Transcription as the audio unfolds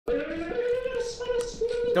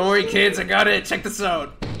Don't worry, kids, I got it. Check this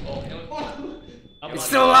out. It's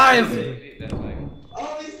still alive.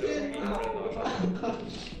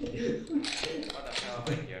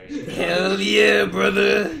 Hell yeah,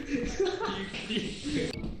 brother.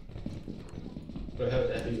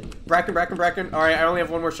 Bracken. Alright, I only have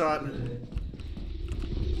one more shot.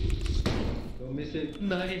 Don't miss it.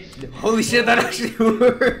 Nice. Holy shit, that actually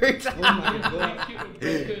worked. Oh my god.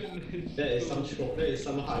 That is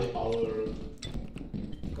some high power.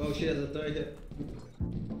 Oh shit, that's a third hit.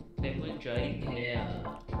 Pepper drying hair.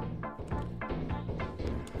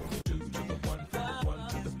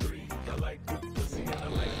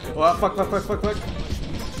 Well, fuck.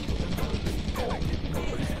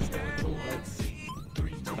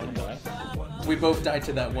 We both died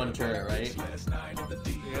to that one turret, right?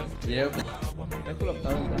 Yep. I could have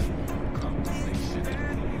done that.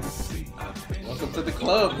 Welcome to the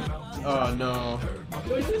club. Oh no.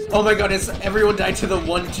 Oh my god, everyone died to the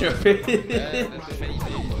one turret.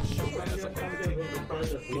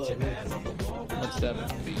 What's 7?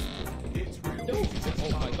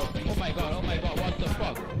 Oh my god, what the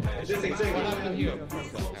fuck? That's exactly What happened here?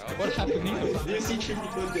 What happened here? Do you see 3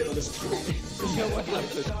 people dead on the street? Yeah, what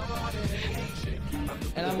happened?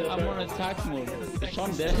 And I'm on attack mode. Is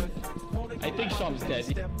Sean dead? I think Sean's dead.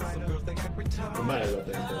 We might have got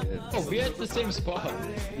that. Oh, we're at the same spot.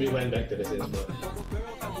 We went back to the same spot.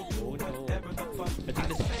 Oh no. I think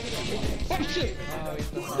this. Oh shit!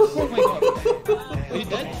 Oh my god. Are you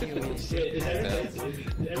dead?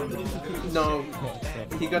 No.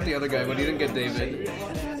 He got the other guy, but he didn't get David.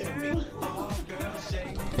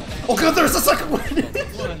 Oh god, there's a second one!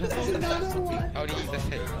 How do you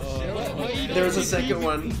say? There was a second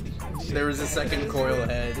one. There was a second coil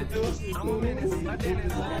head.